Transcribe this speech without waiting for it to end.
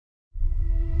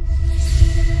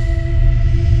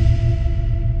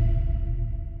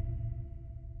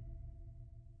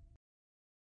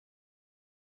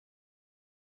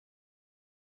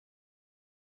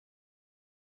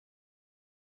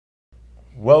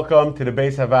Welcome to the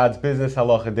Beis Havad's Business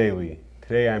Halacha Daily.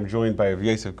 Today I'm joined by Rav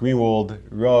Yosef Greenwald,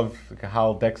 Rav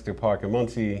Kahal Dexter Park in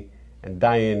Monsey, and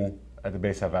Dayan at the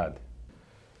Beis Havad.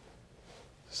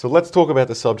 So let's talk about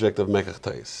the subject of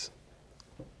Mekach.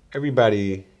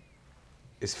 Everybody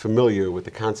is familiar with the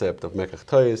concept of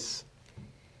Mekach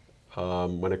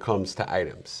when it comes to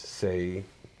items. Say,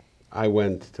 I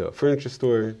went to a furniture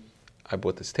store, I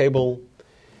bought this table.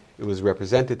 It was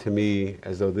represented to me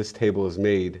as though this table is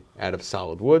made out of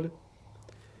solid wood.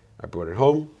 I brought it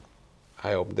home.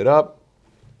 I opened it up.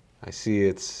 I see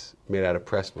it's made out of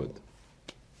pressed wood.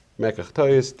 Mekach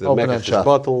toyes, the mekach is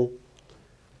bottle.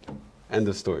 End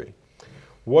of story.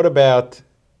 What about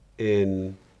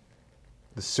in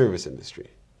the service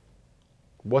industry?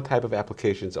 What type of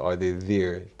applications are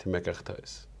there to mekach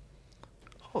toyes?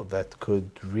 Oh, that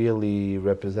could really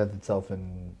represent itself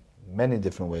in many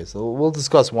different ways. So we'll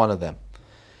discuss one of them.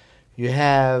 You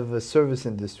have a service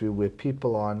industry where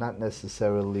people are not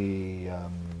necessarily,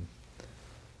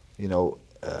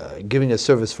 giving a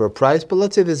service for a price, but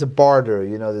let's say there's a barter.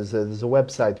 There's a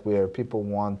website where people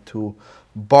want to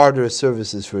barter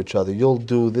services for each other. You'll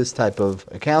do this type of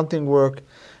accounting work,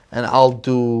 and I'll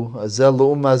do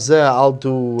I'll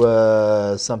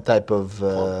do some type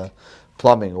of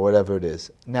plumbing or whatever it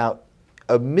is. Now,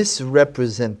 a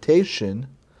misrepresentation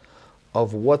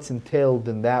of what's entailed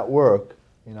in that work,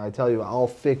 I tell you, I'll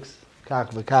fix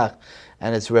kach v'kach,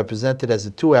 and it's represented as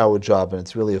a 2-hour job, and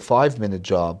it's really a 5-minute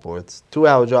job, or it's a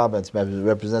 2-hour job, and it's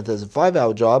represented as a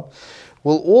 5-hour job,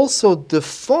 will also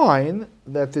define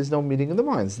that there's no meeting of the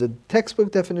minds. The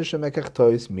textbook definition of mekach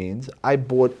toyes means I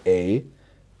bought A,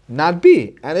 not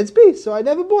B, and it's B, so I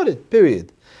never bought it,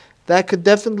 period. That could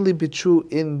definitely be true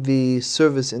in the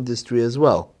service industry as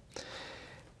well.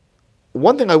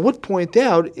 One thing I would point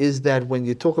out is that when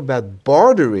you talk about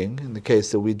bartering, in the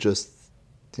case that we just,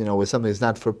 where something is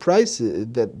not for price,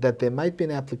 that there might be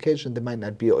an application, there might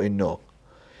not be or no.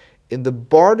 In the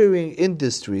bartering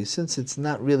industry, since it's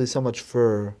not really so much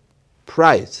for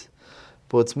price,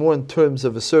 but it's more in terms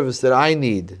of a service that I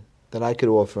need, that I could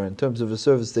offer, in terms of a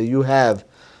service that you have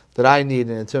that I need,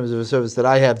 and in terms of a service that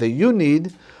I have that you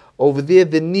need, over there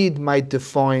the need might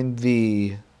define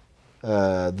the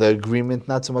agreement,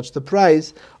 not so much the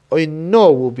price, or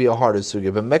no will be a harder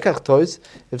sugya. But mekach toyes,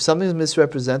 if something is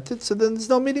misrepresented, so then there's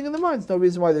no meeting in the minds. No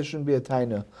reason why there shouldn't be a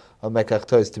taina of mekach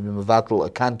toyes to be mevatel, a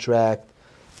contract,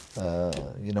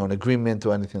 an agreement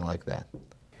or anything like that.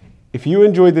 If you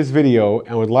enjoyed this video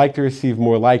and would like to receive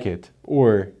more like it,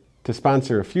 or to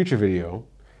sponsor a future video,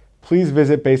 please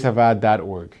visit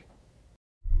beishavad.org.